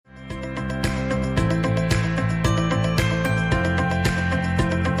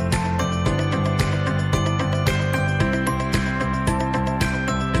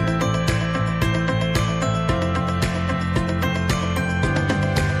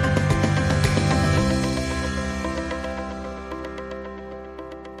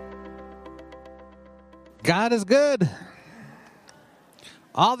God is good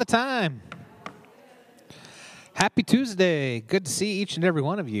all the time. Happy Tuesday. Good to see each and every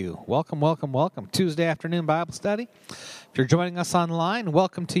one of you. Welcome, welcome, welcome. Tuesday afternoon Bible study. If you're joining us online,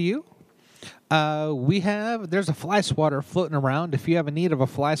 welcome to you. There's a fly swatter floating around. If you have a need of a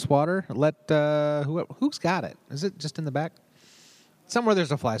fly swatter, who's got it? Is it just in the back? Somewhere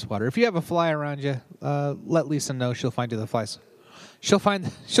there's a fly swatter. If you have a fly around you, let Lisa know. She'll find you the flies. She'll find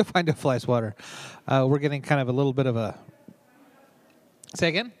a fly swatter. We're getting kind of a little bit of a. Say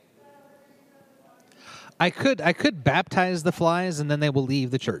again. I could baptize the flies and then they will leave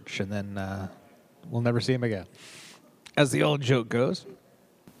the church and then we'll never see them again, as the old joke goes.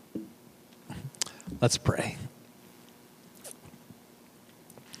 Let's pray.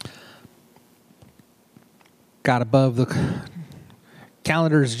 God above, the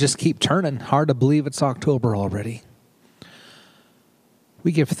calendars just keep turning. Hard to believe it's October already.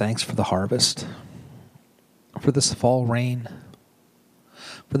 We give thanks for the harvest, for this fall rain,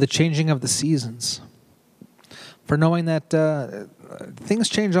 for the changing of the seasons, for knowing that things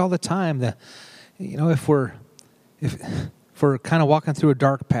change all the time. If we're kind of walking through a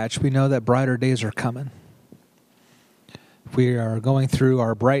dark patch, we know that brighter days are coming. If we are going through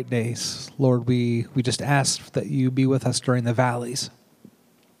our bright days, Lord, we just ask that you be with us during the valleys.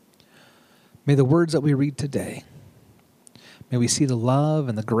 May the words that we read today, may we see the love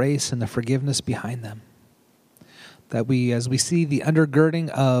and the grace and the forgiveness behind them. That as we see the undergirding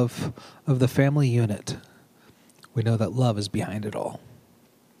of the family unit, we know that love is behind it all.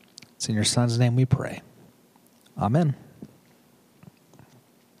 It's in your Son's name we pray. Amen.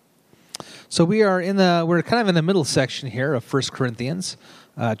 So we're kind of in the middle section here of 1 Corinthians.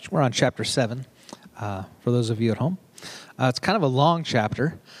 We're on chapter 7, for those of you at home. It's kind of a long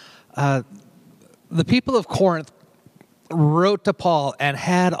chapter. The people of Corinth wrote to Paul and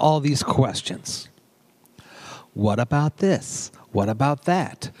had all these questions. What about this? What about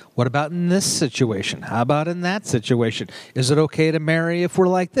that? What about in this situation? How about in that situation? Is it okay to marry if we're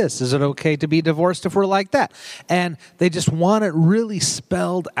like this? Is it okay to be divorced if we're like that? And they just want it really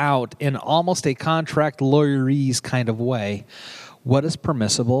spelled out in almost a contract lawyerese kind of way. What is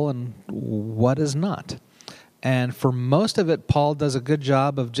permissible and what is not? And for most of it, Paul does a good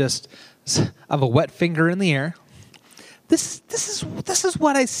job of a wet finger in the air. This is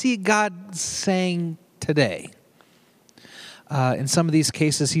what I see God saying today. In some of these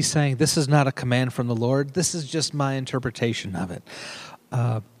cases, he's saying, this is not a command from the Lord. This is just my interpretation of it.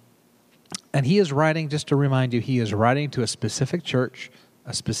 And he is writing, just to remind you, he is writing to a specific church,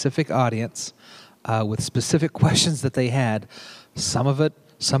 a specific audience, with specific questions that they had. Some of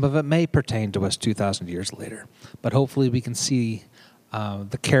it may pertain to us 2,000 years later. But hopefully we can see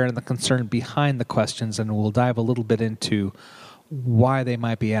the care and the concern behind the questions, and we'll dive a little bit into why they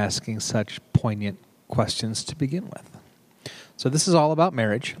might be asking such poignant questions to begin with. So this is all about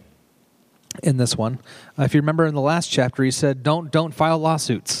marriage in this one. If you remember in the last chapter, he said, don't file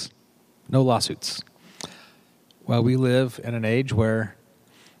lawsuits. No lawsuits. Well, we live in an age where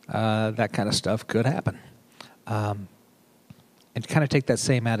that kind of stuff could happen. And kind of take that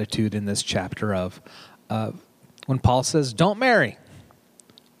same attitude in this chapter of when Paul says, don't marry.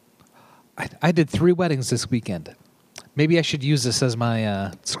 I did 3 weddings this weekend. Maybe I should use this as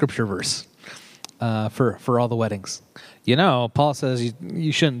my scripture verse for all the weddings. Paul says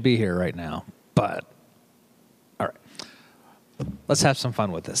you shouldn't be here right now, but all right. Let's have some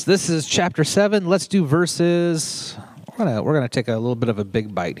fun with this. This is chapter 7. Let's do verses. We're gonna take a little bit of a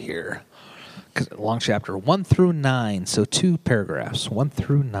big bite here. Long chapter 1 through 9. So 2 paragraphs, 1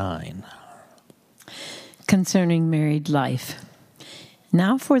 through 9. Concerning married life.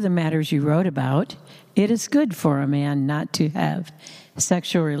 Now for the matters you wrote about, it is good for a man not to have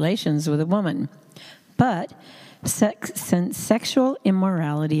sexual relations with a woman. But since sexual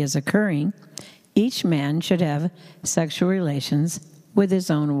immorality is occurring, each man should have sexual relations with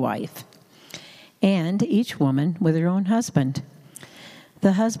his own wife, and each woman with her own husband.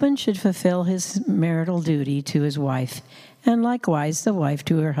 The husband should fulfill his marital duty to his wife, and likewise the wife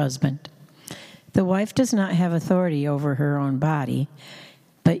to her husband. The wife does not have authority over her own body,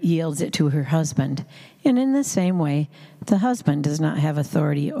 but yields it to her husband. And in the same way, the husband does not have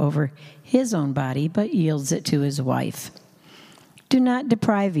authority over his own body, but yields it to his wife. Do not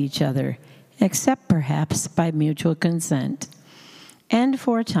deprive each other, except perhaps by mutual consent, and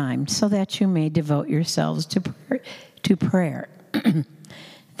for a time, so that you may devote yourselves to prayer.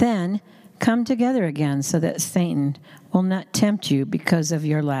 Then come together again, so that Satan will not tempt you because of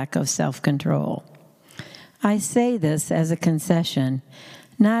your lack of self-control. I say this as a concession,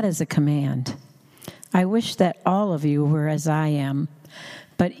 not as a command. I wish that all of you were as I am,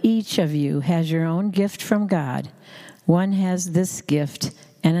 But each of you has your own gift from God. One has this gift,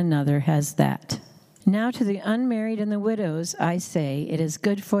 and another has that. Now to the unmarried and the widows, I say, it is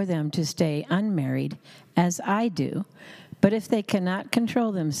good for them to stay unmarried, as I do. But if they cannot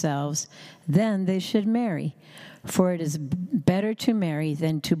control themselves, then they should marry. For it is better to marry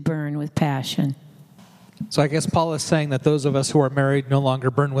than to burn with passion. So I guess Paul is saying that those of us who are married no longer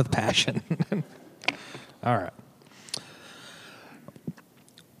burn with passion. All right.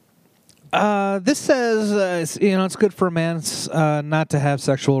 This says, it's good for a man not to have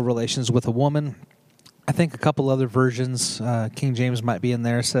sexual relations with a woman. I think a couple other versions, King James might be in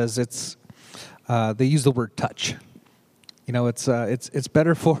there, says they use the word touch. It's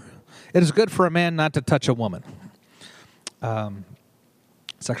better for, it is good for a man not to touch a woman. It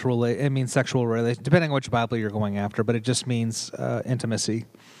means sexual relation, depending on which Bible you're going after, but it just means intimacy.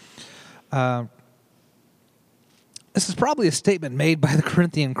 This is probably a statement made by the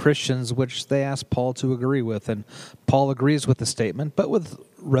Corinthian Christians, which they asked Paul to agree with, and Paul agrees with the statement, but with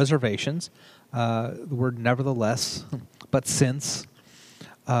reservations. The word nevertheless, but since,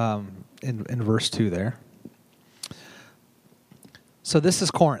 in verse 2 there. So this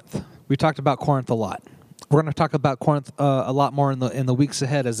is Corinth. We talked about Corinth a lot. We're going to talk about Corinth a lot more in the weeks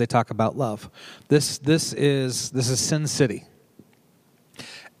ahead as they talk about love. This is Sin City,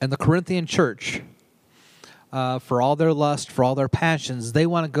 and the Corinthian church, for all their lust, for all their passions, they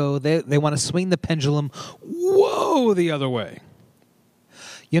want to go. They want to swing the pendulum, the other way.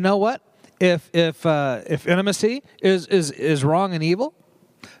 You know what? If intimacy is wrong and evil,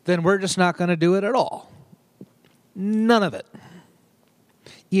 then we're just not going to do it at all. None of it.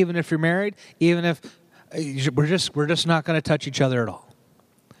 Even if you're married, even if we're just not going to touch each other at all.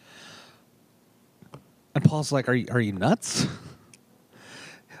 And Paul's like, "Are you nuts?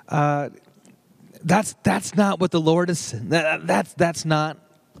 That's not what the Lord is. That's not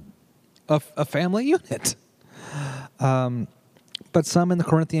a family unit." But some in the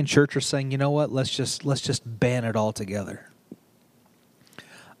Corinthian church are saying, you know what? Let's just ban it altogether.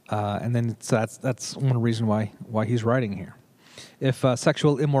 And then that's one reason why he's writing here. If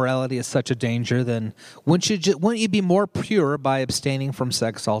sexual immorality is such a danger, then wouldn't you be more pure by abstaining from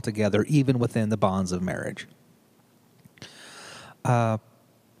sex altogether, even within the bonds of marriage? And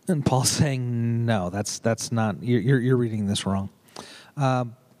Paul's saying, no, that's not. You're reading this wrong.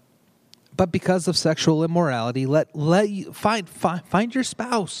 But because of sexual immorality, let you find your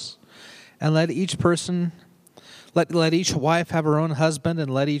spouse, and let each person, let each wife have her own husband,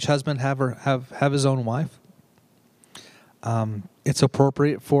 and let each husband have his own wife. It's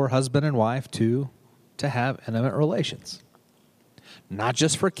appropriate for husband and wife to have intimate relations, not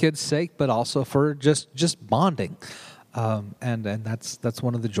just for kids' sake, but also for just bonding, and that's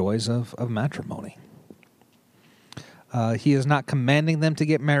one of the joys of matrimony. He is not commanding them to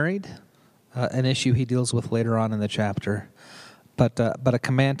get married, an issue he deals with later on in the chapter, but a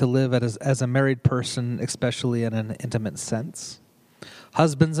command to live as a married person, especially in an intimate sense.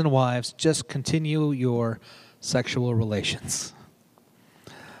 Husbands and wives, just continue your sexual relations.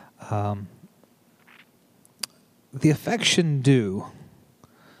 The affection due.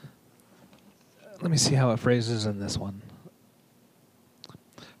 Let me see how it phrases in this one.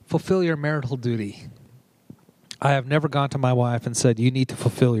 Fulfill your marital duty. I have never gone to my wife and said, you need to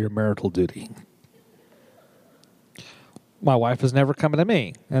fulfill your marital duty. My wife has never come to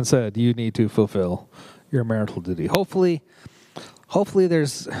me and said, you need to fulfill your marital duty. Hopefully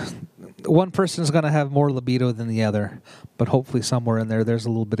there's one person is going to have more libido than the other, but hopefully somewhere in there's a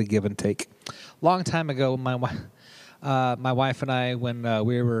little bit of give and take. Long time ago, my wife and I, when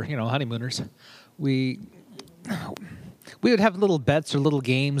we were honeymooners, we would have little bets or little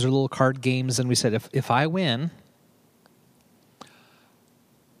games or little card games, and we said, if I win,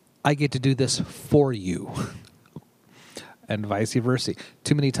 I get to do this for you. And vice versa.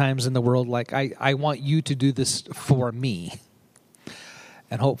 Too many times in the world, like, I want you to do this for me.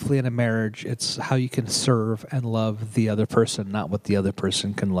 And hopefully in a marriage, it's how you can serve and love the other person, not what the other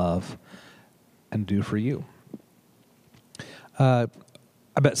person can love and do for you. I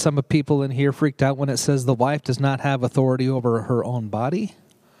bet some people in here freaked out when it says the wife does not have authority over her own body.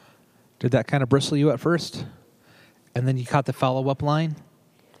 Did that kind of bristle you at first? And then you caught the follow-up line?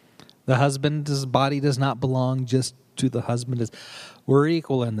 The husband's body does not belong just to the husband. We're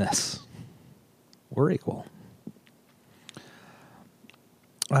equal in this. We're equal.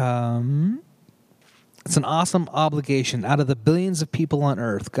 It's an awesome obligation. Out of the billions of people on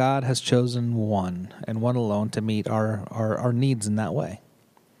earth, God has chosen one and one alone to meet our needs in that way.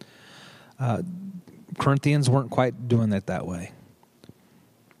 Corinthians weren't quite doing it that way.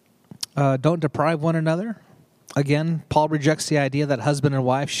 Don't deprive one another. Again, Paul rejects the idea that husband and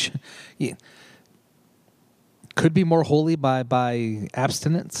wife could be more holy by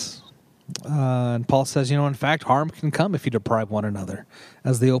abstinence. And Paul says, in fact, harm can come if you deprive one another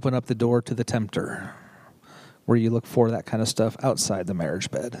as they open up the door to the tempter, where you look for that kind of stuff outside the marriage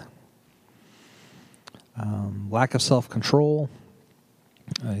bed. Lack of self-control.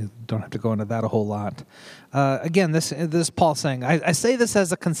 I don't have to go into that a whole lot. Again, this is Paul saying, I say this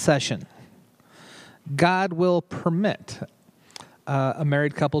as a concession. God will permit a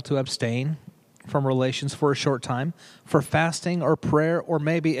married couple to abstain from relations for a short time for fasting or prayer, or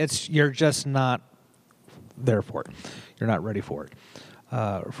maybe you're just not there for it. You're not ready for it,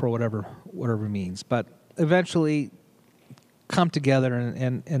 for whatever means. But eventually come together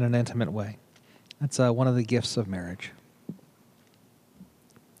in an intimate way. That's one of the gifts of marriage.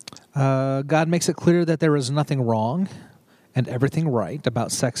 God makes it clear that there is nothing wrong and everything right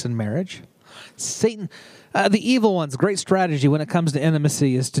about sex and marriage. Satan, the evil one's great strategy when it comes to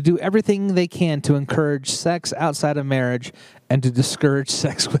intimacy is to do everything they can to encourage sex outside of marriage and to discourage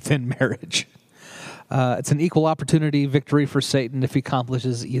sex within marriage. It's an equal opportunity victory for Satan if he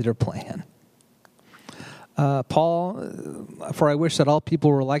accomplishes either plan. Paul, for I wish that all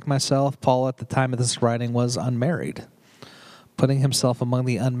people were like myself, Paul at the time of this writing was unmarried, putting himself among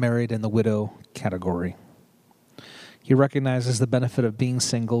the unmarried and the widow category. He recognizes the benefit of being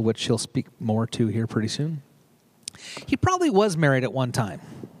single, which he'll speak more to here pretty soon. He probably was married at one time.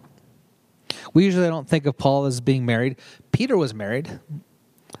 We usually don't think of Paul as being married. Peter was married.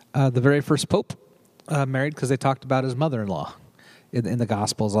 The very first pope married because they talked about his mother-in-law in the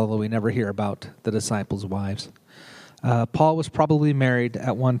Gospels, although we never hear about the disciples' wives. Paul was probably married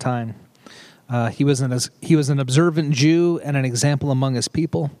at one time. He was an observant Jew and an example among his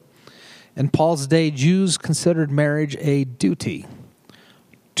people. In Paul's day, Jews considered marriage a duty,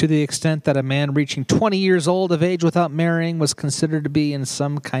 to the extent that a man reaching 20 years old of age without marrying was considered to be in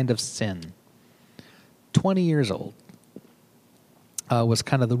some kind of sin. 20 years old was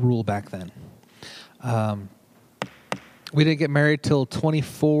kind of the rule back then. We didn't get married till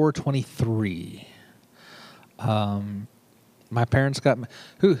 24, 23. My parents got...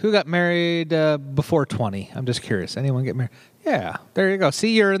 Who got married before 20? I'm just curious. Anyone get married? Yeah, there you go.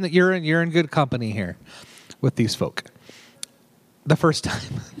 See, you're in good company here with these folk. The first time.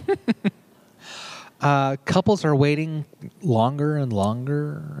 Couples are waiting longer and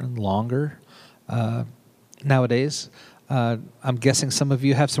longer and longer nowadays. I'm guessing some of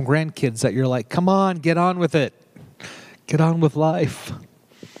you have some grandkids that you're like, come on, get on with it. Get on with life.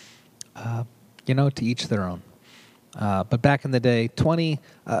 To each their own. But back in the day, 20,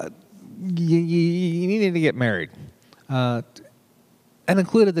 you needed to get married. And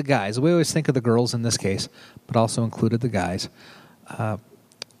included the guys. We always think of the girls in this case, but also included the guys.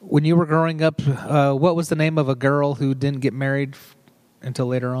 When you were growing up, what was the name of a girl who didn't get married until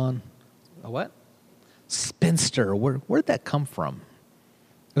later on? A what? Spinster. Where'd that come from?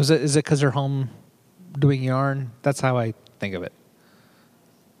 Is it because they're home doing yarn? That's how I think of it.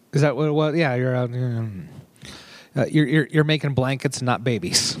 Is that what it was? Yeah, you're out. You're making blankets, not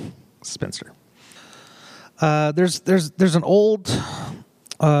babies. Spinster. There's an old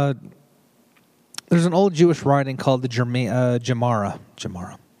Jewish writing called the Gemara,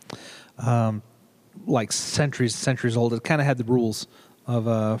 like centuries old. It kind of had the rules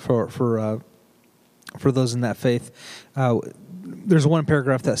of for those in that faith. There's one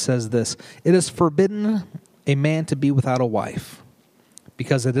paragraph that says this: "It is forbidden a man to be without a wife,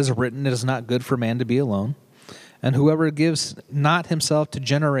 because it is written, it is not good for man to be alone. And whoever gives not himself to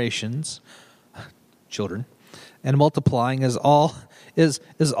generations, children, and multiplying is all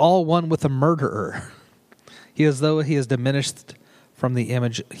one with a murderer. He as though he has diminished from the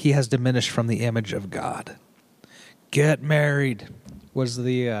image. He has diminished from the image of God." Get married was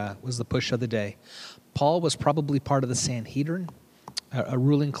the push of the day. Paul was probably part of the Sanhedrin, a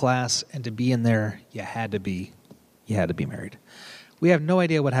ruling class, and to be in there, you had to be married. We have no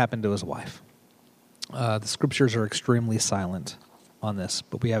idea what happened to his wife. The scriptures are extremely silent on this,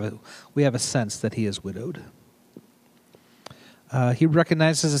 but we have a sense that he is widowed. He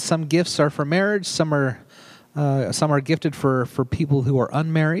recognizes that some gifts are for marriage, some are gifted for people who are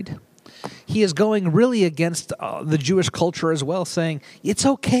unmarried. He is going really against the Jewish culture as well, saying it's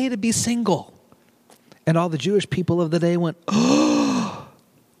okay to be single. And all the Jewish people of the day went, "Oh,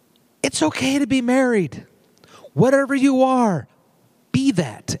 it's okay to be married. Whatever you are, be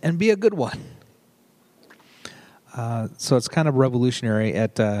that and be a good one." So it's kind of revolutionary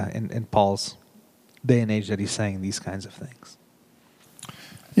in Paul's day and age that he's saying these kinds of things.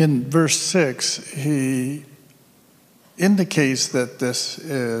 In verse 6, he indicates that this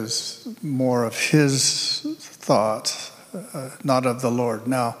is more of his thoughts, not of the Lord.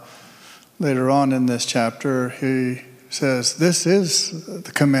 Now, later on in this chapter, he says, this is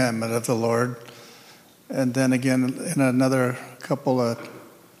the commandment of the Lord. And then again, in another couple of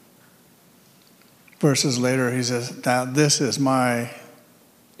verses later, he says, now this is my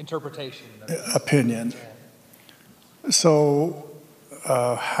interpretation, opinion. So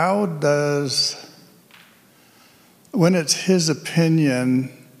how does, when it's his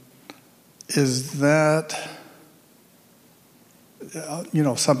opinion, is that,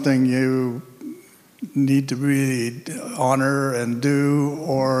 something you need to really honor and do,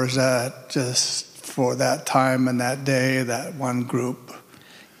 or is that just for that time and that day, that one group?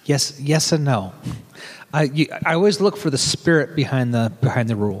 Yes and no. I always look for the spirit behind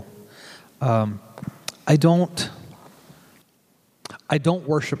the rule. I don't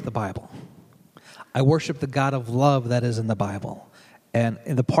worship the Bible. I worship the God of love that is in the Bible. And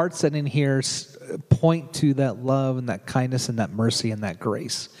the parts that in here point to that love and that kindness and that mercy and that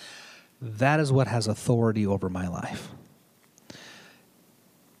grace. That is what has authority over my life.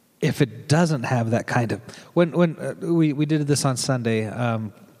 If it doesn't have that kind of... When we did this on Sunday,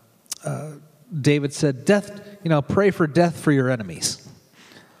 David said, "Death, pray for death for your enemies."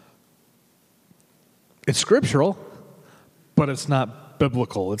 It's scriptural, but it's not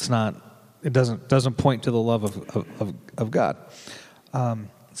biblical. It's not. It doesn't point to the love of God.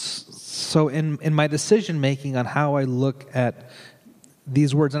 So in my decision making on how I look at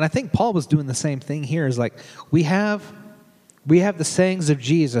these words, and I think Paul was doing the same thing here. Is like we have the sayings of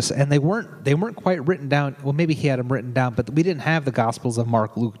Jesus, and they weren't quite written down. Well, maybe he had them written down, but we didn't have the Gospels of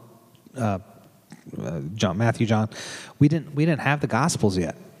Mark, Luke, John, Matthew, John. We didn't have the Gospels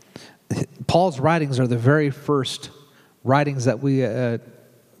yet. Paul's writings are the very first writings that we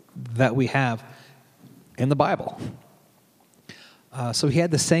have in the Bible. So he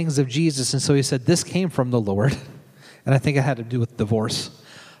had the sayings of Jesus, and so he said, "This came from the Lord," and I think it had to do with divorce.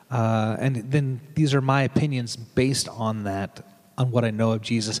 And then these are my opinions based on that, on what I know of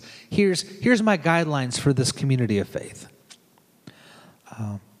Jesus. Here's my guidelines for this community of faith.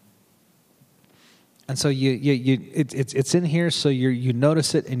 And so it's in here, so you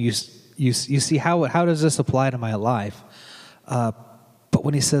notice it and you see how does this apply to my life. But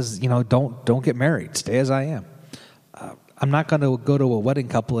when he says, don't get married, stay as I am. I'm not going to go to a wedding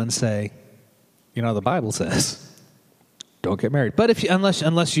couple and say, the Bible says, don't get married. But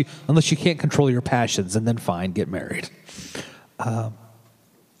unless you can't control your passions, and then fine, get married. For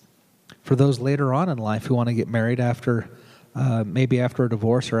those later on in life who want to get married maybe after a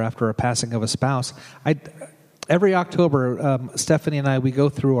divorce or after a passing of a spouse, every October, Stephanie and I, we go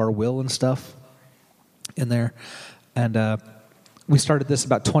through our will and stuff in there, and we started this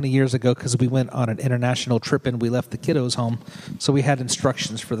about 20 years ago because we went on an international trip and we left the kiddos home, so we had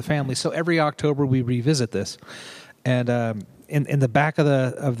instructions for the family. So every October we revisit this, and in the back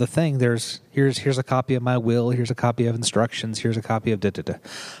of the thing, here's a copy of my will, here's a copy of instructions, here's a copy of da-da-da.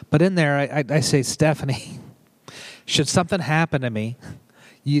 But in there, I say, Stephanie, should something happen to me,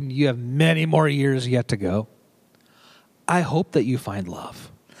 you have many more years yet to go. I hope that you find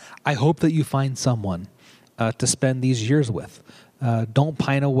love. I hope that you find someone to spend these years with. Don't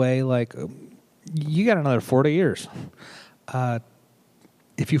pine away like you got another 40 years.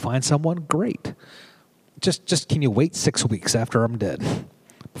 If you find someone, great. Just can you wait 6 weeks after I'm dead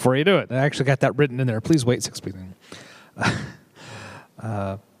before you do it? I actually got that written in there. Please wait 6 weeks.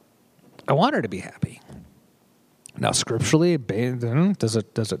 I want her to be happy. Now, scripturally, does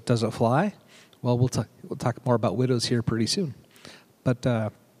it fly? Well, we'll talk more about widows here pretty soon. But I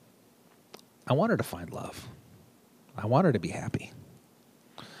want her to find love. I want her to be happy.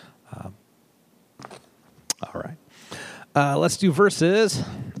 All right. Let's do verses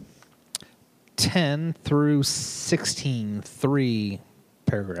 10 through 16, 3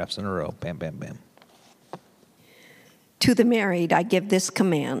 paragraphs in a row. Bam, bam, bam. To the married I give this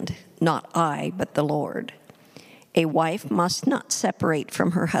command, not I, but the Lord. A wife must not separate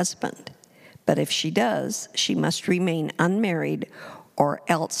from her husband, but if she does, she must remain unmarried or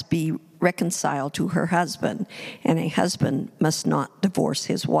else be reconciled to her husband, and a husband must not divorce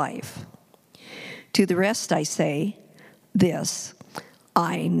his wife. To the rest I say this,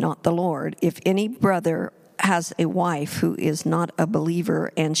 I, not the Lord, if any brother has a wife who is not a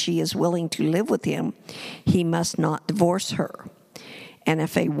believer and she is willing to live with him, he must not divorce her. And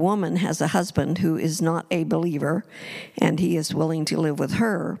if a woman has a husband who is not a believer and he is willing to live with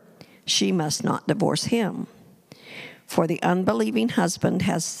her, she must not divorce him. For the unbelieving husband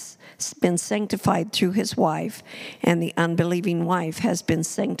has been sanctified through his wife, and the unbelieving wife has been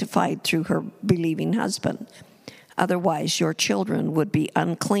sanctified through her believing husband. Otherwise, your children would be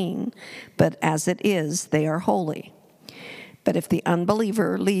unclean, but as it is, they are holy. But if the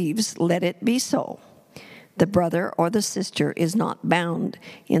unbeliever leaves, let it be so. The brother or the sister is not bound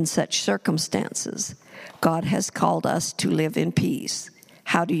in such circumstances. God has called us to live in peace.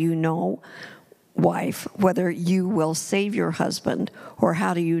 How do you know, wife, whether you will save your husband? Or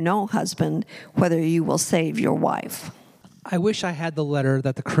how do you know, husband, whether you will save your wife? I wish I had the letter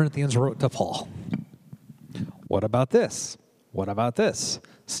that the Corinthians wrote to Paul. What about this? What about this?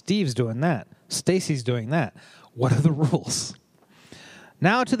 Steve's doing that. Stacy's doing that. What are the rules?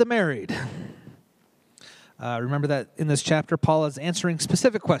 Now to the married. Remember that in this chapter, Paul is answering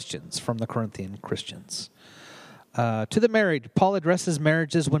specific questions from the Corinthian Christians. To the married, Paul addresses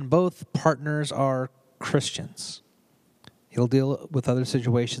marriages when both partners are Christians. He'll deal with other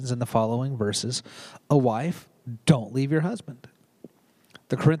situations in the following verses. A wife, don't leave your husband.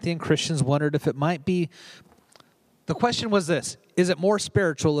 The Corinthian Christians wondered if it might be. The question was this: is it more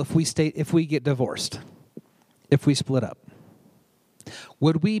spiritual if we get divorced, if we split up?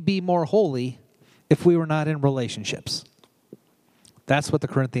 Would we be more holy if we were not in relationships? That's what the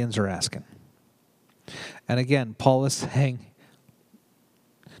Corinthians are asking. And again, Paul is saying,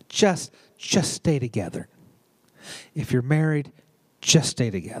 just stay together. If you're married, just stay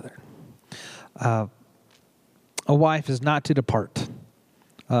together. A wife is not to depart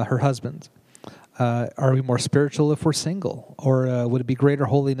her husband. Are we more spiritual if we're single? Or would it be greater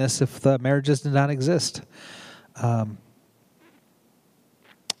holiness if the marriages did not exist?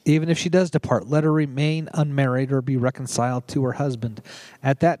 Even if she does depart, let her remain unmarried or be reconciled to her husband.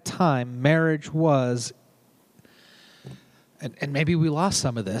 At that time, marriage was, and maybe we lost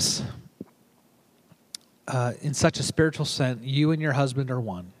some of this, in such a spiritual sense, you and your husband are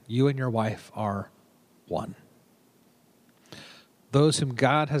one. You and your wife are one. Those whom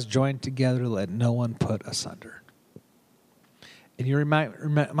God has joined together, let no one put asunder. And you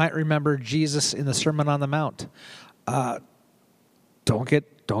might remember Jesus in the Sermon on the Mount. Don't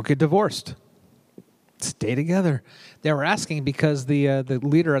get divorced. Stay together. They were asking because the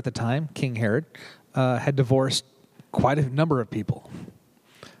leader at the time, King Herod, had divorced quite a number of people,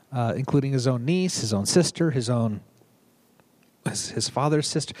 including his own niece, his own sister, his father's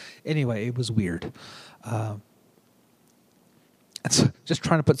sister. Anyway, it was weird. So just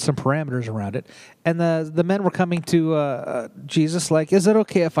trying to put some parameters around it. And the men were coming to Jesus like, is it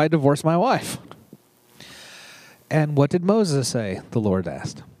okay if I divorce my wife? And what did Moses say? The Lord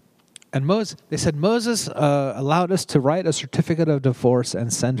asked. And they said, Moses allowed us to write a certificate of divorce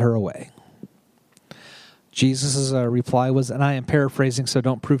and send her away. Jesus' reply was, and I am paraphrasing, so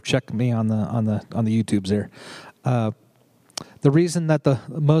don't proof check me on the YouTubes there. The reason that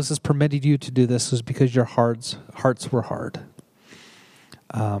Moses permitted you to do this was because your hearts were hard.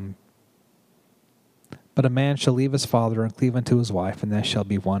 But a man shall leave his father and cleave unto his wife, and they shall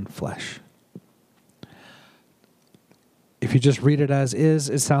be one flesh. If you just read it as is,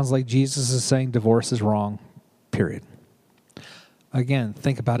 it sounds like Jesus is saying divorce is wrong, period. Again,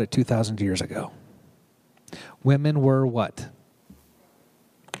 think about it 2,000 years ago. Women were what?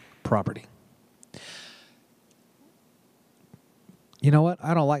 Property. You know what?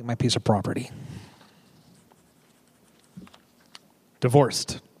 I don't like my piece of property.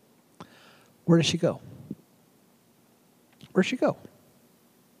 Divorced. Where does she go? Where'd she go?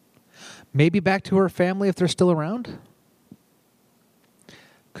 Maybe back to her family if they're still around?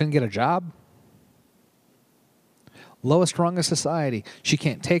 Couldn't get a job? Lowest rung of society. She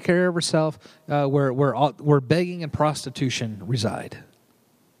can't take care of herself. Where begging and prostitution reside.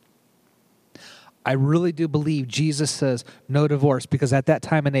 I really do believe Jesus says no divorce because at that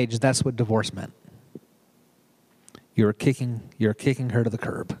time and age, that's what divorce meant. You're kicking her to the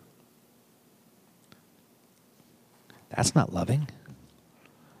curb. That's not loving.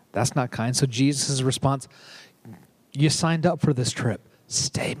 That's not kind. So Jesus' response, you signed up for this trip.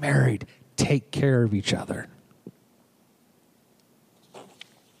 Stay married. Take care of each other.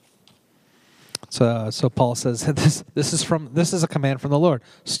 So Paul says this is a command from the Lord.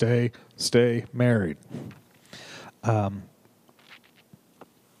 Stay married.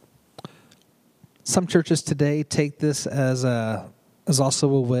 Some churches today take this as also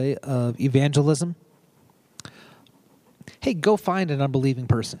a way of evangelism. Hey, go find an unbelieving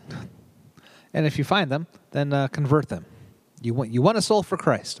person, and if you find them, then convert them. You want a soul for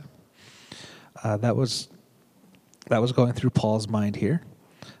Christ. That was going through Paul's mind here.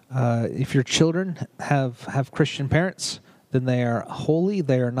 If your children have Christian parents, then they are holy.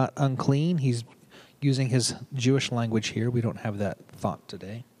 They are not unclean. He's using his Jewish language here. We don't have that thought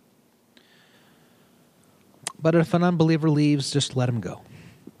today. But if an unbeliever leaves, just let him go.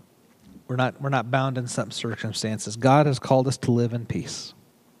 We're not bound in some circumstances. God has called us to live in peace.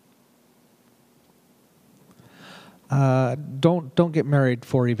 Don't get married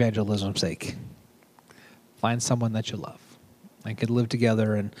for evangelism's sake. Find someone that you love and can live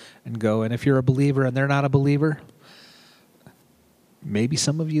together and go. And if you're a believer and they're not a believer, maybe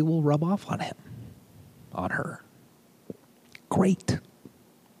some of you will rub off on him, on her. Great.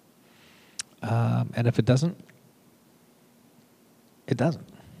 And if it doesn't, it doesn't.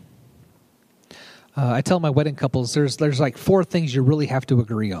 I tell my wedding couples there's like 4 things you really have to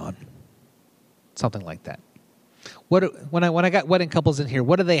agree on. Something like that. When I got wedding couples in here,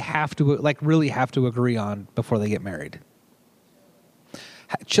 what do they have to really have to agree on before they get married?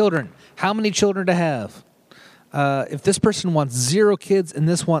 Children. How many children to have? If this person wants 0 kids and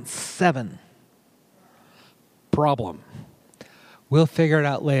this wants 7, problem. We'll figure it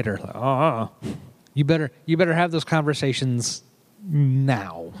out later. You better have those conversations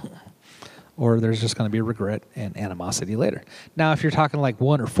now, or there's just going to be regret and animosity later. Now, if you're talking like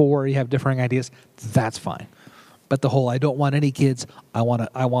 1 or 4, you have differing ideas, that's fine. But the whole I don't want any kids, I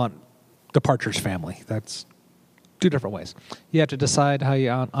want departure's family. That's 2 different ways. You have to decide how you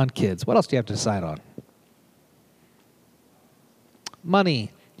on kids. What else do you have to decide on?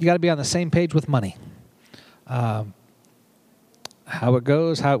 Money. You got to be on the same page with money. How it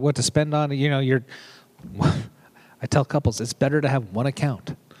goes, what to spend on. I tell couples it's better to have 1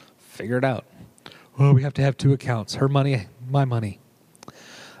 account. Figure it out. Oh, we have to have 2 accounts. Her money, my money.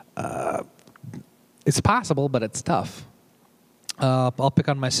 It's possible, but it's tough. I'll pick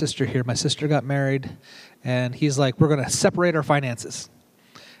on my sister here. My sister got married, and he's like, we're going to separate our finances.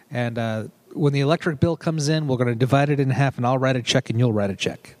 And when the electric bill comes in, we're going to divide it in half, and I'll write a check, and you'll write a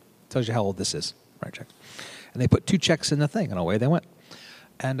check. Tells you how old this is. Write a check. And they put 2 checks in the thing, and away they went.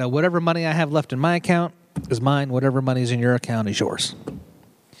 And whatever money I have left in my account is mine. Whatever money's in your account is yours.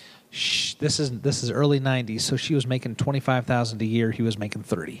 This is early 90s, so she was making $25,000 a year. He was making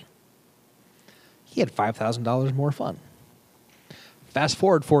 $30,000. He had $5,000 more fun. Fast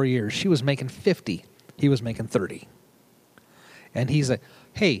forward 4 years, she was making $50,000. He was making $30,000. And he's like,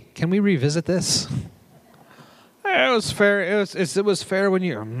 "Hey, can we revisit this?" It was fair. It was fair when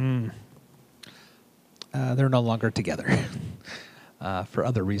you. They're no longer together for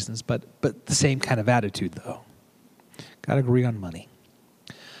other reasons, but the same kind of attitude though. Got to agree on money.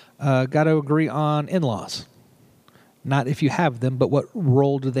 Got to agree on in-laws. Not if you have them, but what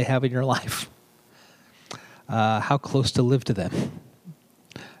role do they have in your life? How close to live to them?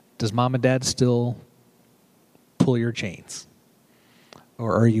 Does mom and dad still pull your chains?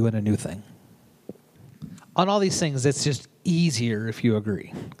 Or are you in a new thing? On all these things, it's just easier if you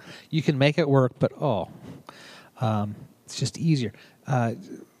agree. You can make it work, but it's just easier. To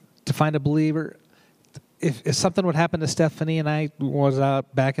find a believer, if something would happen to Stephanie and I was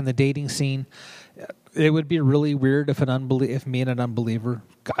out back in the dating scene, it would be really weird if me and an unbeliever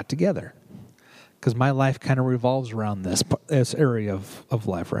got together. Because my life kind of revolves around this area of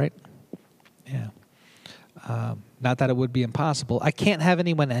life, right? Yeah. Not that it would be impossible. I can't have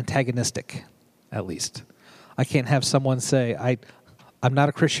anyone antagonistic, at least. I can't have someone say, I'm not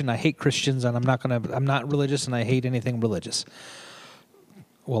a Christian, I hate Christians, and I'm not religious, and I hate anything religious.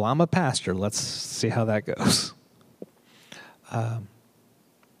 Well, I'm a pastor. Let's see how that goes.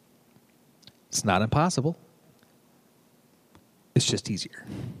 It's not impossible. It's just easier.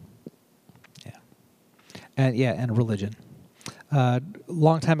 And religion.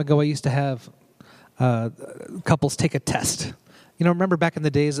 Long time ago, I used to have couples take a test. Remember back in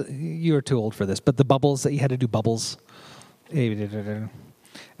the days, you were too old for this, but the bubbles that you had to do bubbles. And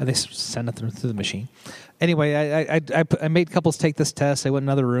they send it through the machine. Anyway, I made couples take this test. They went in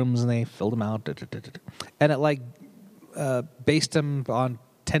other rooms and they filled them out. And it based them on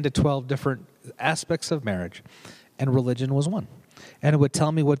 10 to 12 different aspects of marriage. And religion was one. And it would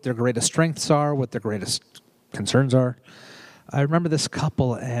tell me what their greatest strengths are, what their greatest concerns are. I remember this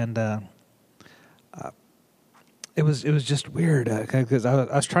couple, and it was just weird because I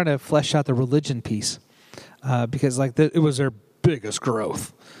was trying to flesh out the religion piece because it was their biggest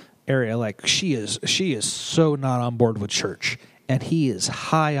growth area. Like she is so not on board with church, and he is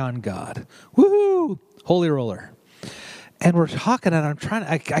high on God. Woohoo! Holy roller. And we're talking, and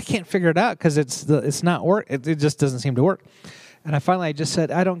I can't figure it out because it's not work. It just doesn't seem to work. And I just said,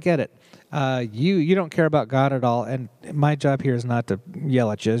 I don't get it. You don't care about God at all, and my job here is not to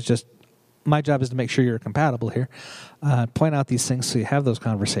yell at you. It's just my job is to make sure you're compatible here. Point out these things so you have those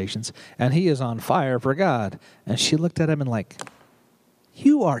conversations. And he is on fire for God. And she looked at him and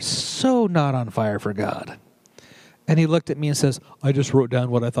you are so not on fire for God. And he looked at me and says, I just wrote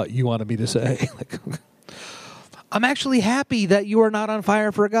down what I thought you wanted me to say. I'm actually happy that you are not on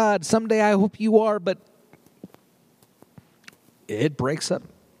fire for God. Someday I hope you are, but it breaks up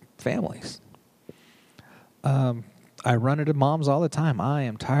families. I run into moms all the time. I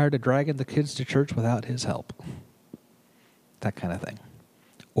am tired of dragging the kids to church without his help. That kind of thing.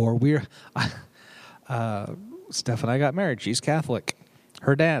 Or Steph and I got married. She's Catholic.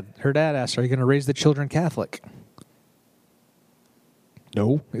 Her dad asked, "Are you going to raise the children Catholic?"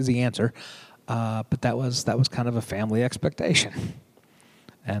 No, is the answer. But that was kind of a family expectation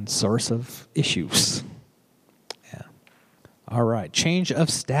and source of issues. Yeah. All right. Change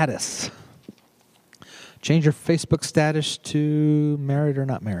of status. Change your Facebook status to married or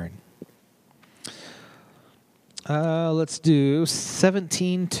not married. Let's do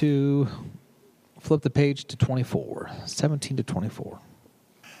 17 to, flip the page to 24. 17 to 24.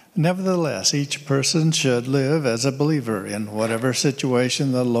 Nevertheless, each person should live as a believer in whatever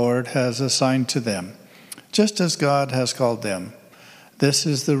situation the Lord has assigned to them, just as God has called them. This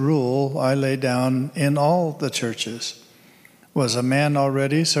is the rule I lay down in all the churches. Was a man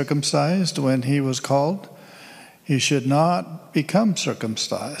already circumcised when he was called? He should not become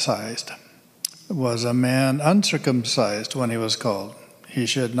circumcised. Was a man uncircumcised when he was called? He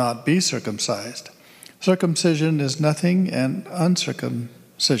should not be circumcised. Circumcision is nothing, and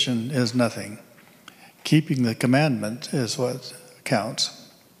uncircumcision is nothing. Keeping the commandment is what counts.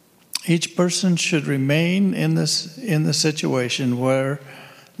 Each person should remain in the situation where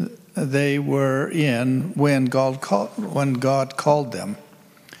they were in when God called them.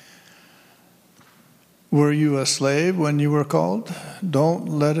 Were you a slave when you were called? Don't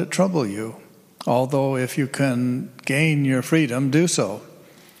let it trouble you. Although if you can gain your freedom, do so.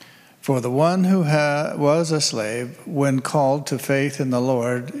 For the one who was a slave when called to faith in the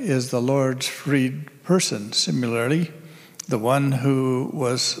Lord is the Lord's freed person. Similarly, the one who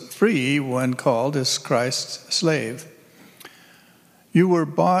was free when called is Christ's slave. You were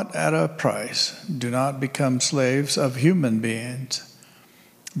bought at a price. Do not become slaves of human beings.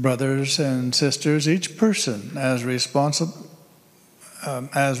 Brothers and sisters, each person as responsible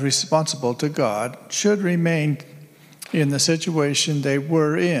to God should remain in the situation they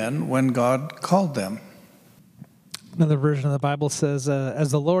were in when God called them. Another version of the Bible says,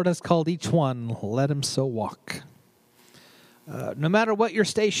 as the Lord has called each one, let him so walk. No matter what your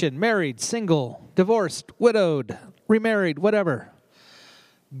station, married, single, divorced, widowed, remarried, whatever,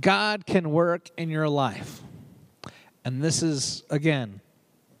 God can work in your life. And this is, again,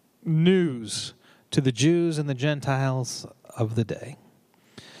 news to the Jews and the Gentiles of the day.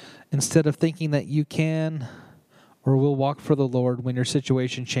 Instead of thinking that you can or will walk for the Lord when your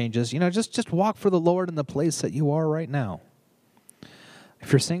situation changes, just walk for the Lord in the place that you are right now.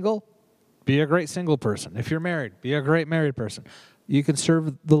 If you're single, be a great single person. If you're married, be a great married person. You can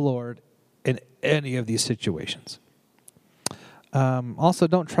serve the Lord in any of these situations. Also,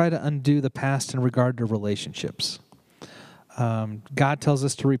 don't try to undo the past in regard to relationships. God tells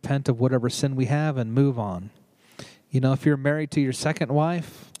us to repent of whatever sin we have and move on. If you're married to your second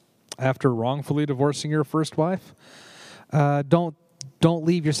wife, after wrongfully divorcing your first wife, don't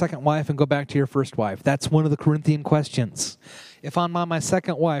leave your second wife and go back to your first wife. That's one of the Corinthian questions. If I'm on my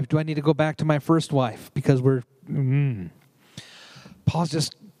second wife, do I need to go back to my first wife? Because Paul's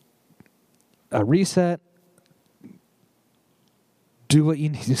just a reset. Do what you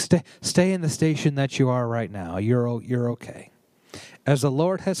need to stay in the station that you are right now. You're okay. As the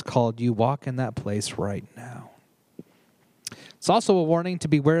Lord has called you, walk in that place right now. It's also a warning to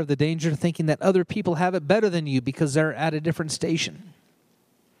beware of the danger of thinking that other people have it better than you because they're at a different station.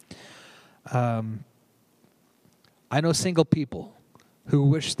 I know single people who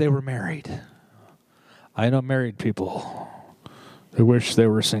wish they were married. I know married people who wish they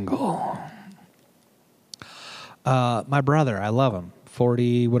were single. My brother, I love him,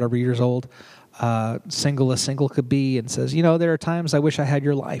 40 whatever years old, single as single could be, and says, there are times I wish I had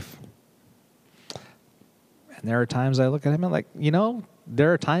your life. And there are times I look at him and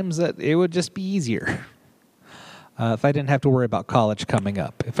there are times that it would just be easier. If I didn't have to worry about college coming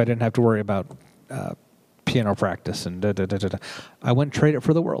up, if I didn't have to worry about piano practice and I wouldn't trade it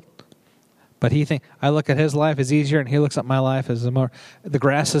for the world. But I look at his life as easier, and he looks at my life as the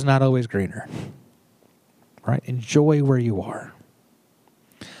grass is not always greener. Right? Enjoy where you are.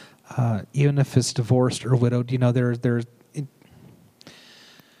 Even if it's divorced or widowed, there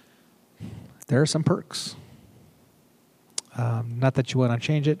are some perks. Not that you want to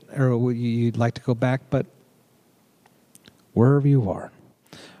change it or you'd like to go back, but wherever you are.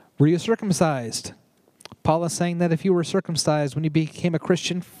 Were you circumcised? Paul is saying that if you were circumcised when you became a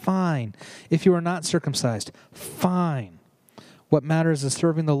Christian, fine. If you are not circumcised, fine. What matters is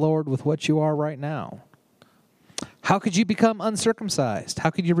serving the Lord with what you are right now. How could you become uncircumcised? How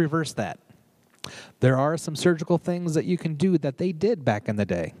could you reverse that? There are some surgical things that you can do that they did back in the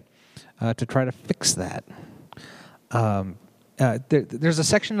day to try to fix that. There's a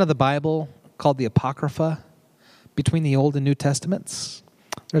section of the Bible called the Apocrypha between the Old and New Testaments.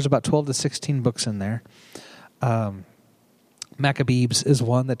 There's about 12 to 16 books in there. Maccabees is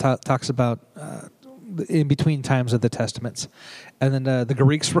one that talks about in between times of the Testaments. And then the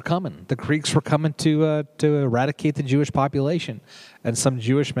Greeks were coming. The Greeks were coming to eradicate the Jewish population. And some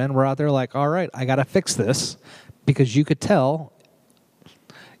Jewish men were out there like, all right, I got to fix this, because you could tell.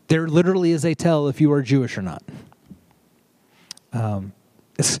 There literally is a tell if you are Jewish or not.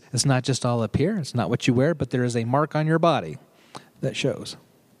 It's not just all up here. It's not what you wear, but there is a mark on your body that shows.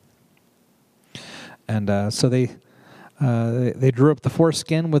 And so they drew up the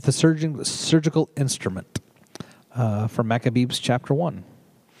foreskin with a surgical instrument from Maccabees chapter 1.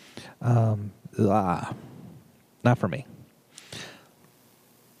 Not for me.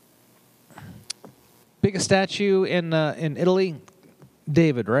 Biggest statue in Italy,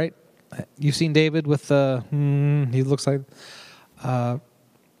 David, right? You've seen David with he looks like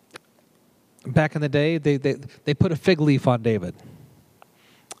back in the day they put a fig leaf on David.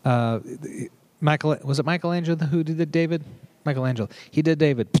 Was it Michelangelo who did David? Michelangelo. He did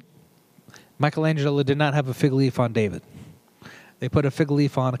David. Michelangelo did not have a fig leaf on David. They put a fig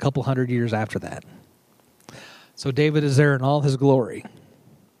leaf on a couple hundred years after that. So David is there in all his glory.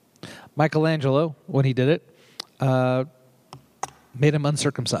 Michelangelo, when he did it, made him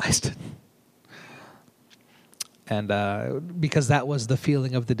uncircumcised. And because that was the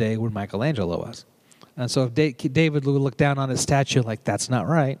feeling of the day when Michelangelo was. And so if David would look down on his statue like, that's not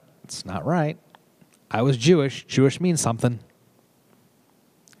right. It's not right. I was Jewish. Jewish means something.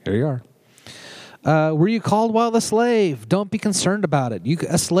 Here you are. Were you called while a slave? Don't be concerned about it.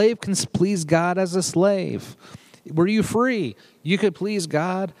 A slave can please God as a slave. Were you free? You could please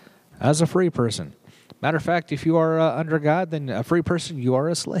God as a free person. Matter of fact, if you are under God, then a free person, you are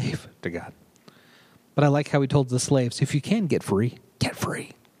a slave to God. But I like how he told the slaves, if you can get free, get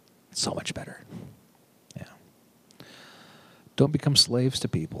free. It's so much better. Yeah. Don't become slaves to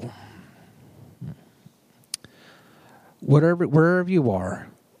people. Wherever you are,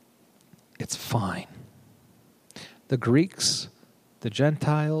 it's fine. The Greeks, the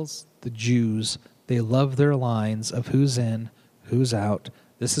Gentiles, the Jews, they love their lines of who's in, who's out.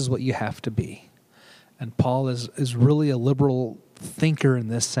 This is what you have to be. And Paul is really a liberal thinker in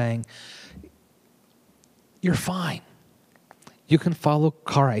this, saying, you're fine. You can follow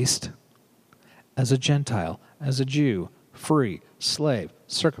Christ as a Gentile, as a Jew, free, slave,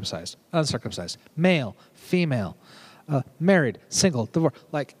 circumcised, uncircumcised, male, female, married, single, divorced.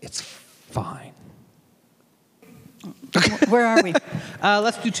 Like, it's fine. Where are we?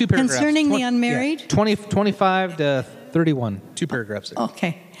 Let's do two paragraphs. Concerning the unmarried? 25 to 31. Two paragraphs there.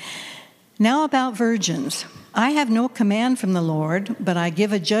 Okay. Now about virgins. I have no command from the Lord, but I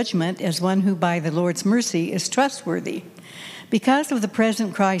give a judgment as one who by the Lord's mercy is trustworthy. Because of the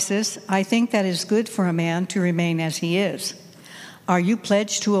present crisis, I think that it is good for a man to remain as he is. Are you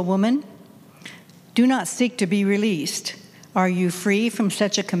pledged to a woman? Do not seek to be released. Are you free from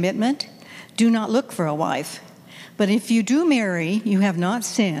such a commitment? Do not look for a wife. But if you do marry, you have not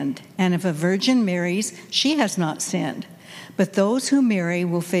sinned, and if a virgin marries, she has not sinned. But those who marry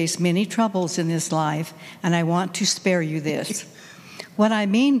will face many troubles in this life, and I want to spare you this. What I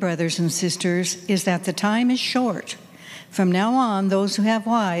mean, brothers and sisters, is that the time is short. From now on, those who have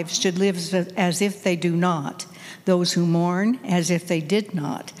wives should live as if they do not, those who mourn as if they did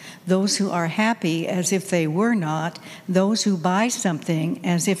not, those who are happy as if they were not, those who buy something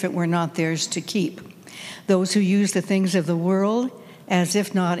as if it were not theirs to keep, those who use the things of the world as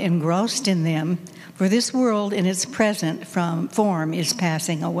if not engrossed in them, for this world in its present form is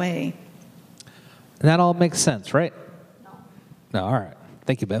passing away. And that all makes sense, right? No, all right.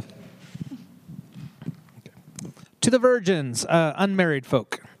 Thank you, Bev. Okay. To the virgins, unmarried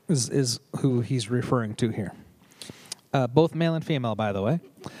folk is who he's referring to here. Both male and female, by the way.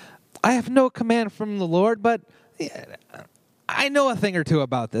 I have no command from the Lord, but I know a thing or two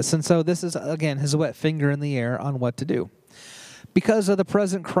about this. And so this is, again, his wet finger in the air on what to do. Because of the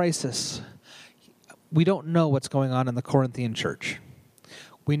present crisis, we don't know what's going on in the Corinthian church.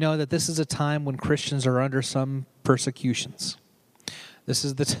 We know that this is a time when Christians are under some persecutions. This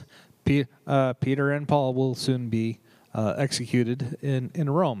is Peter and Paul will soon be executed in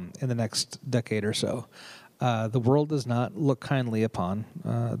Rome in the next decade or so. The world does not look kindly upon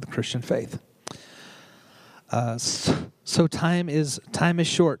the Christian faith. So time is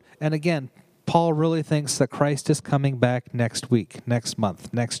short. And again, Paul really thinks that Christ is coming back next week, next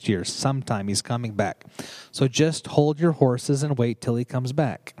month, next year, sometime he's coming back. So just hold your horses and wait till he comes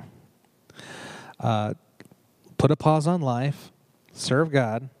back. Put a pause on life, serve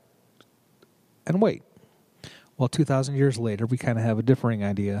God, and wait. Well, 2,000 years later, we kind of have a differing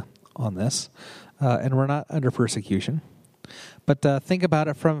idea on this, and we're not under persecution. But think about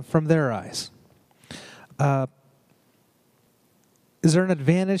it from their eyes. Is there an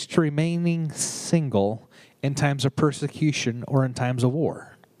advantage to remaining single in times of persecution or in times of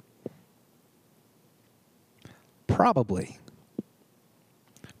war? Probably.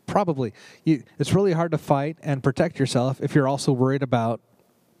 It's really hard to fight and protect yourself if you're also worried about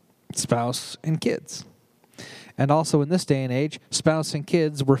spouse and kids. And also in this day and age, spouse and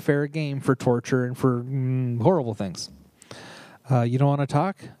kids were fair game for torture and for horrible things. You don't want to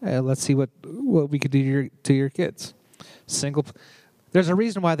talk? Let's see what we could do to your kids. Single. There's a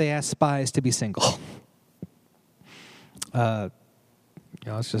reason why they ask spies to be single. It's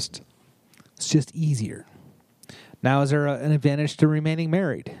just easier. Now, is there an advantage to remaining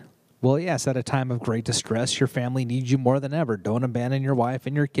married? Well, yes, at a time of great distress, your family needs you more than ever. Don't abandon your wife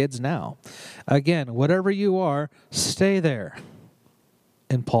and your kids now. Again, whatever you are, stay there,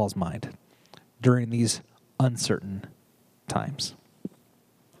 in Paul's mind, during these uncertain times.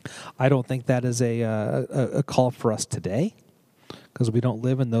 I don't think that is a call for us today, because we don't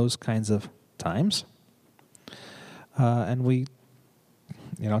live in those kinds of times. And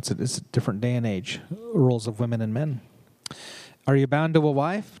it's a different day and age, roles of women and men. Are you bound to a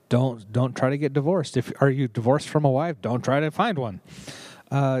wife? Don't try to get divorced. Are you divorced from a wife? Don't try to find one.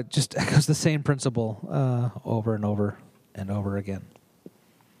 Just echoes the same principle over and over and over again.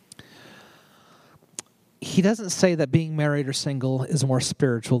 He doesn't say that being married or single is more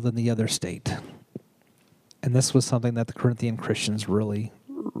spiritual than the other state. And this was something that the Corinthian Christians really,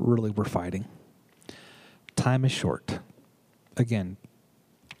 really were fighting. Time is short. Again,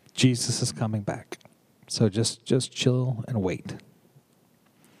 Jesus is coming back. So just chill and wait.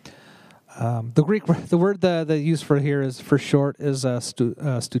 The word that they use for here is for short is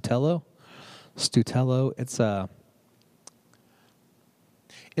stutelo. Stutelo.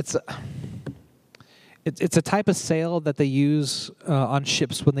 It's a type of sail that they use on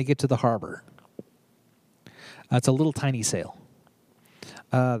ships when they get to the harbor. It's a little tiny sail.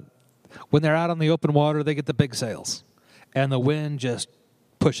 When they're out on the open water, they get the big sails, and the wind just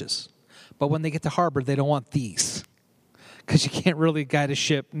pushes. But when they get to harbor, they don't want these, because you can't really guide a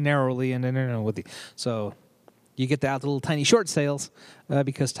ship narrowly and with the. So you get out the little tiny short sails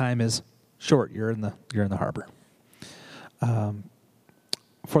because time is short. You're in the harbor.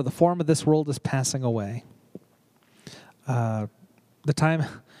 For the form of this world is passing away. A time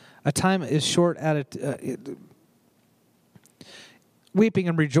is short at it. Weeping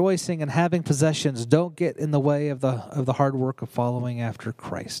and rejoicing and having possessions don't get in the way of the hard work of following after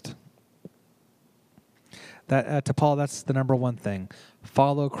Christ. That to Paul, that's the number one thing.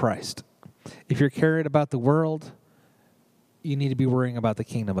 Follow Christ. If you're carried about the world, you need to be worrying about the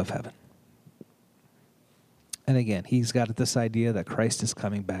kingdom of heaven. And again, he's got this idea that Christ is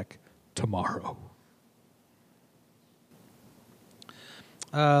coming back tomorrow.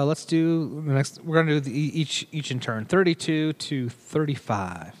 Let's do the next. We're going to do each in turn, 32 to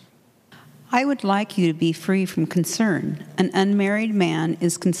 35. I would like you to be free from concern. An unmarried man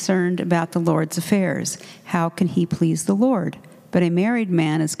is concerned about the Lord's affairs. How can he please the Lord? But a married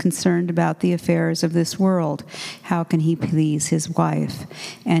man is concerned about the affairs of this world. How can he please his wife?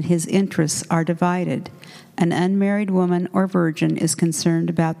 And his interests are divided. An unmarried woman or virgin is concerned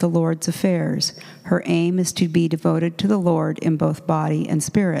about the Lord's affairs. Her aim is to be devoted to the Lord in both body and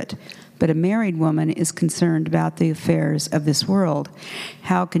spirit. But a married woman is concerned about the affairs of this world.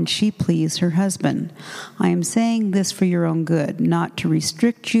 How can she please her husband? I am saying this for your own good, not to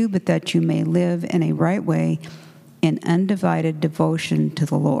restrict you, but that you may live in a right way, in undivided devotion to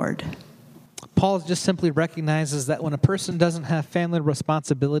the Lord. Paul just simply recognizes that when a person doesn't have family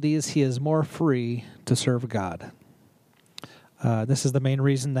responsibilities, he is more free to serve God. This is the main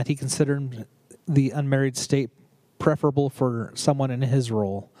reason that he considered the unmarried state preferable for someone in his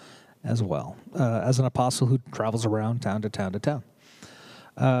role as well, as an apostle who travels around town to town to town.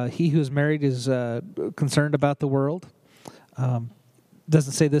 He who is married is concerned about the world.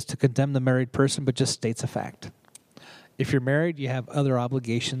 Doesn't say this to condemn the married person, but just states a fact. If you're married, you have other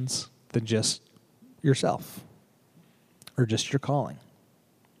obligations than just yourself or just your calling.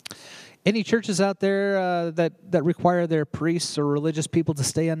 Any churches out there that require their priests or religious people to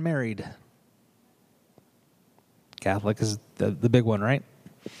stay unmarried? Catholic is the big one, right?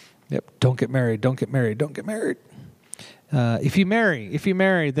 Yep. Don't get married. Don't get married. Don't get married. If you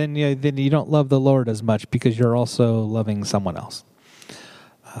marry, then you don't love the Lord as much because you're also loving someone else.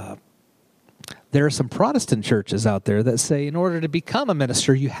 There are some Protestant churches out there that say in order to become a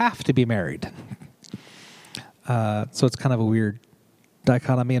minister, you have to be married. So it's kind of a weird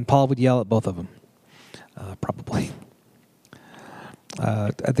dichotomy, and Paul would yell at both of them, probably.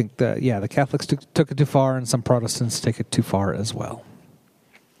 I think the Catholics took it too far, and some Protestants take it too far as well.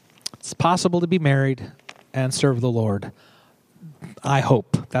 It's possible to be married and serve the Lord. I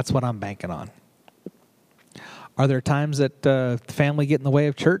hope. That's what I'm banking on. Are there times that family get in the way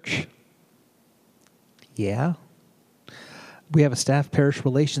of church? Yeah. We have a staff parish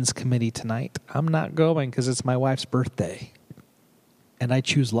relations committee tonight. I'm not going because it's my wife's birthday. And I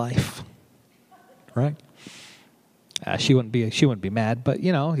choose life. Right? She wouldn't be mad, but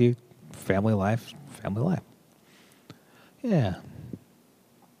family life. Yeah.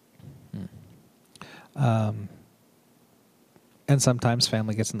 And sometimes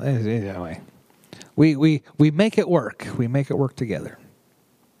family gets in the anyway. We make it work. We make it work together.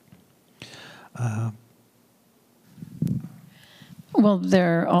 Well,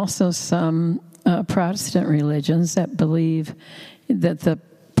 there are also some Protestant religions that believe that the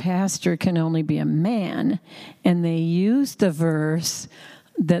pastor can only be a man, and they use the verse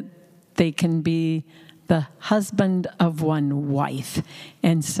that they can be the husband of one wife.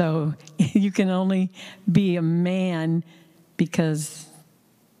 And so you can only be a man because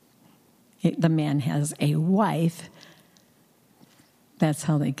the man has a wife. That's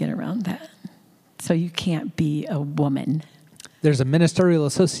how they get around that. So you can't be a woman. There's a ministerial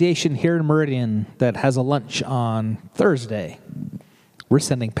association here in Meridian that has a lunch on Thursday. We're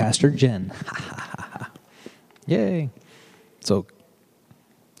sending Pastor Jen. Yay. So,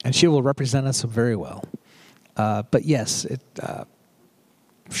 and she will represent us very well. But yes,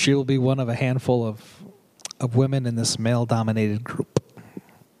 she will be one of a handful of women in this male-dominated group.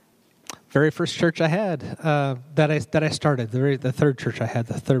 Very first church I had that I started, the third church I had,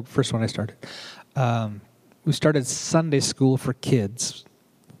 first one I started. We started Sunday school for kids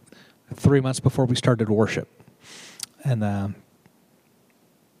 3 months before we started worship. And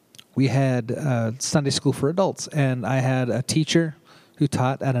we had Sunday school for adults. And I had a teacher who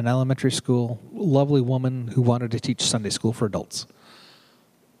taught at an elementary school, lovely woman who wanted to teach Sunday school for adults.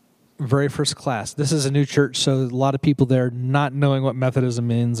 Very first class. This is a new church, so a lot of people there not knowing what Methodism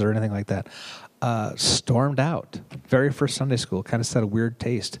means or anything like that. Stormed out. Very first Sunday school. Kind of set a weird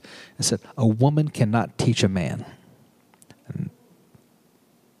taste. It said, a woman cannot teach a man. And,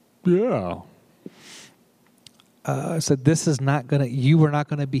 yeah. I said, this is not going to, you are not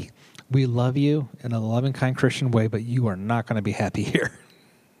going to be, we love you in a loving, kind Christian way, but you are not going to be happy here.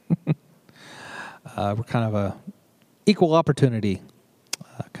 We're kind of a equal opportunity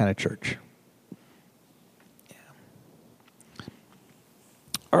kind of church.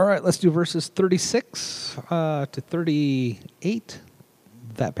 All right, let's do verses 36 to 38,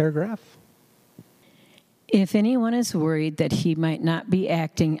 that paragraph. If anyone is worried that he might not be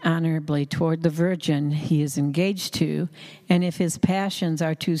acting honorably toward the virgin he is engaged to, and if his passions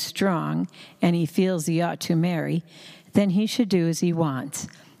are too strong and he feels he ought to marry, then he should do as he wants.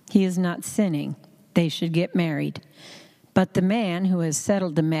 He is not sinning. They should get married. But the man who has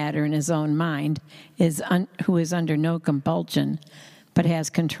settled the matter in his own mind, who is under no compulsion, but has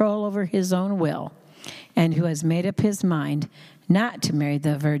control over his own will, and who has made up his mind not to marry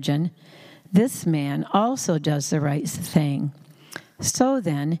the virgin, this man also does the right thing. So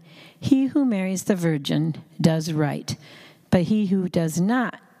then, he who marries the virgin does right, but he who does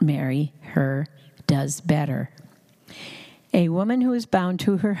not marry her does better. A woman who is bound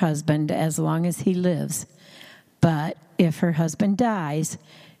to her husband as long as he lives, but if her husband dies,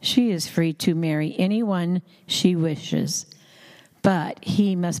 she is free to marry anyone she wishes, but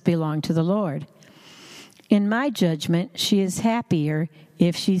he must belong to the Lord. In my judgment, she is happier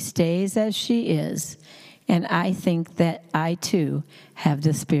if she stays as she is, and I think that I too have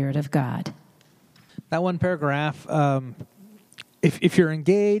the Spirit of God. That one paragraph, if you're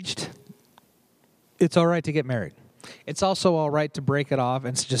engaged, it's all right to get married. It's also all right to break it off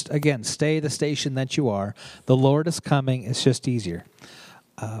and just, again, stay the station that you are. The Lord is coming. It's just easier.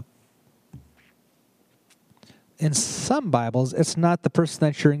 In some Bibles, it's not the person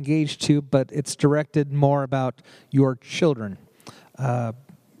that you're engaged to, but it's directed more about your children.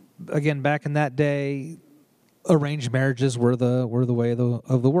 Again, back in that day, arranged marriages were the way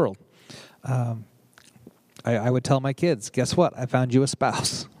of the world. I would tell my kids, guess what? I found you a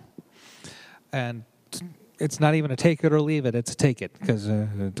spouse. And it's not even a take it or leave it. It's a take it because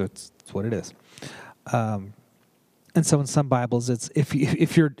that's what it is. And so in some Bibles, it's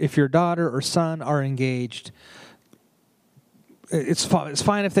if your daughter or son are engaged, it's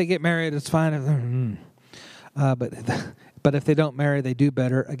fine if they get married. It's fine if but if they don't marry, they do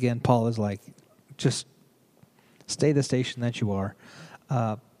better. Again, Paul is like, just stay the station that you are.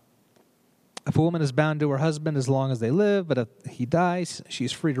 If a woman is bound to her husband as long as they live, but if he dies,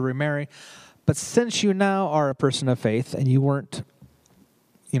 she's free to remarry. But since you now are a person of faith and you weren't,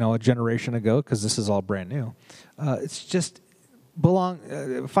 a generation ago, because this is all brand new, it's just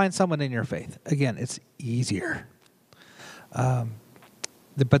find someone in your faith. Again, it's easier.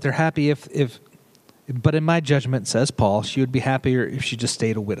 But they're happy but in my judgment, says Paul, she would be happier if she just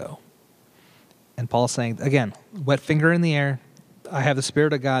stayed a widow. And Paul's saying, again, wet finger in the air. I have the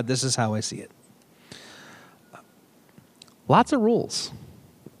Spirit of God. This is how I see it. Lots of rules,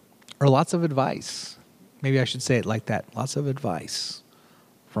 or lots of advice. Maybe I should say it like that. Lots of advice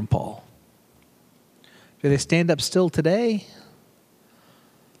from Paul. Do they stand up still today?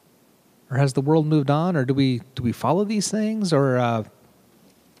 Or has the world moved on? Or do we follow these things? Or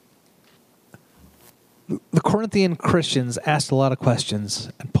the Corinthian Christians asked a lot of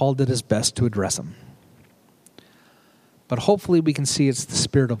questions, and Paul did his best to address them. But hopefully we can see it's the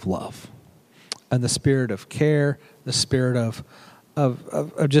spirit of love and the spirit of care, the spirit of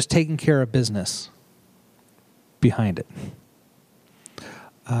just taking care of business behind it.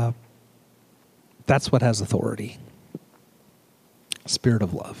 That's what has authority. Spirit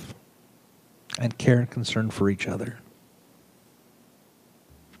of love and care and concern for each other.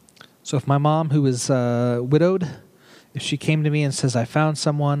 So if my mom, who is widowed, if she came to me and says, I found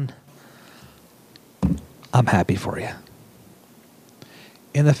someone, I'm happy for you.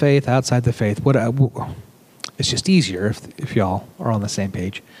 In the faith, outside the faith, it's just easier if y'all are on the same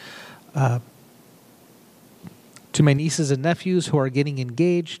page. To my nieces and nephews who are getting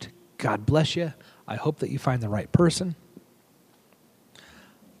engaged, God bless you. I hope that you find the right person.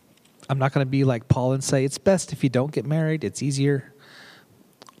 I'm not going to be like Paul and say, it's best if you don't get married. It's easier.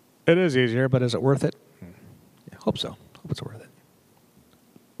 It is easier, but is it worth it? I hope so. Hope it's worth it.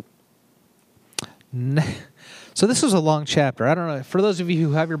 So this was a long chapter. I don't know. For those of you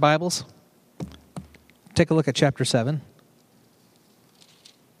who have your Bibles, take a look at chapter 7.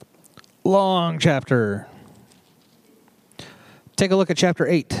 Long chapter. Take a look at chapter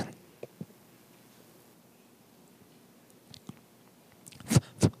 8.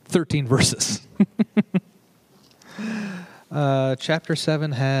 13 verses. Chapter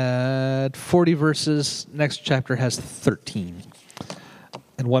 7 had 40 verses. Next chapter has 13.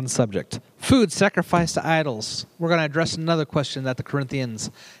 And one subject. Food sacrificed to idols. We're going to address another question that the Corinthians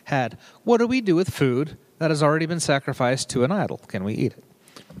had. What do we do with food that has already been sacrificed to an idol? Can we eat it?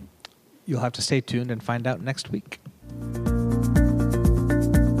 You'll have to stay tuned and find out next week.